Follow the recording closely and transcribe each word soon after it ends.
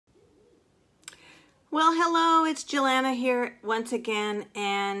Well, hello, it's Jillana here once again,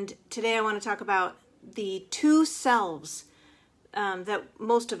 and today I want to talk about the two selves that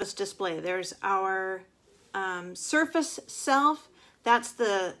most of us display. There's our surface self. That's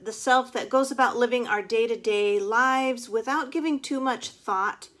the self that goes about living our day-to-day lives without giving too much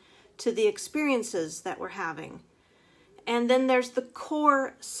thought to the experiences that we're having. And then there's the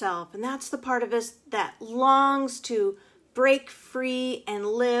core self, and that's the part of us that longs to break free and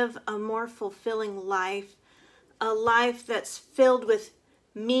live a more fulfilling life, a life that's filled with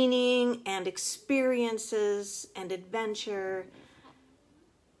meaning and experiences and adventure.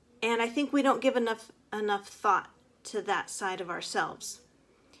 And I think we don't give enough thought to that side of ourselves.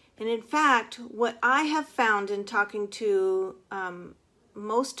 And in fact, what I have found in talking to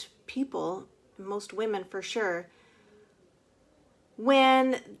most people, most women for sure,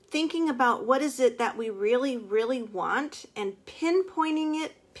 when thinking about what is it that we really, really want and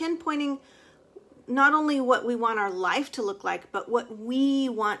pinpointing not only what we want our life to look like, but what we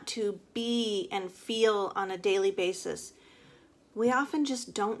want to be and feel on a daily basis, we often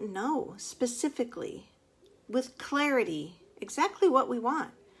just don't know specifically, with clarity, exactly what we want.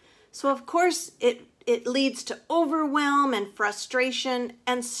 So of course, it leads to overwhelm and frustration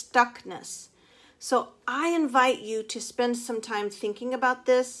and stuckness. So I invite you to spend some time thinking about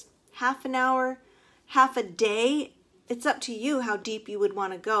this, half an hour, half a day. It's up to you how deep you would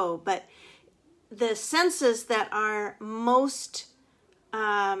want to go. But the senses that are most,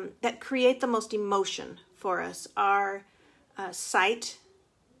 that create the most emotion for us are sight,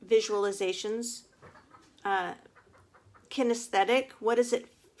 visualizations, kinesthetic, what does it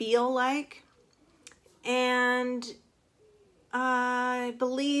feel like? And I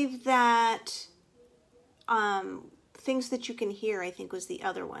believe that things that you can hear, I think was the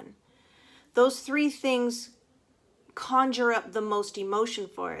other one. Those three things conjure up the most emotion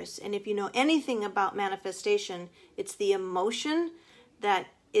for us. And if you know anything about manifestation, it's the emotion that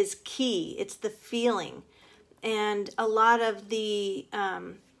is key. It's the feeling. And a lot of the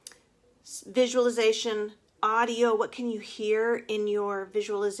visualization, audio, what can you hear in your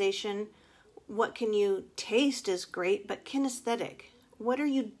visualization? What can you taste is great, but kinesthetic, what are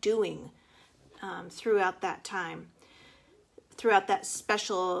you doing throughout that time, throughout that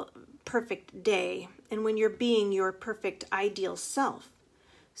special, perfect day, and when you're being your perfect, ideal self?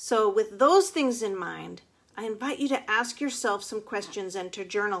 So with those things in mind, I invite you to ask yourself some questions and to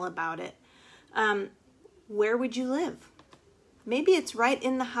journal about it. Where would you live? Maybe it's right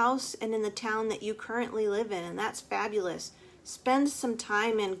in the house and in the town that you currently live in, and that's fabulous. Spend some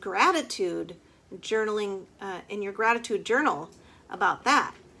time in gratitude, journaling in your gratitude journal about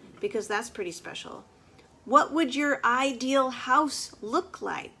that, because that's pretty special. What would your ideal house look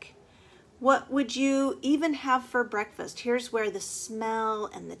like? What would you even have for breakfast? Here's where the smell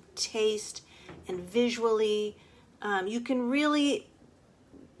and the taste and visually, you can really,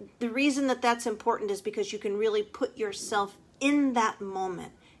 the reason that that's important is because you can really put yourself in that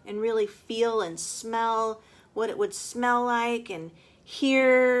moment and really feel and smell what it would smell like and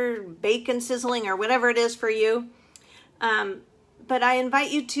hear bacon sizzling or whatever it is for you. But I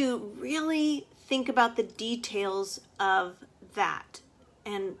invite you to really think about the details of that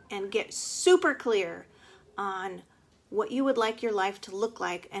and get super clear on what you would like your life to look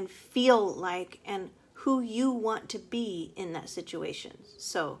like and feel like and who you want to be in that situation.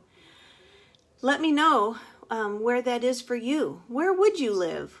 So let me know where that is for you. Where would you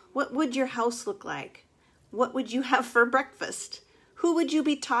live? What would your house look like? What would you have for breakfast? Who would you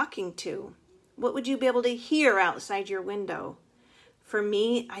be talking to? What would you be able to hear outside your window? For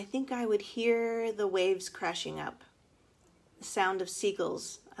me, I think I would hear the waves crashing up. The sound of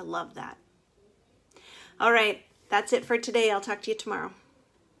seagulls. I love that. All right, that's it for today. I'll talk to you tomorrow.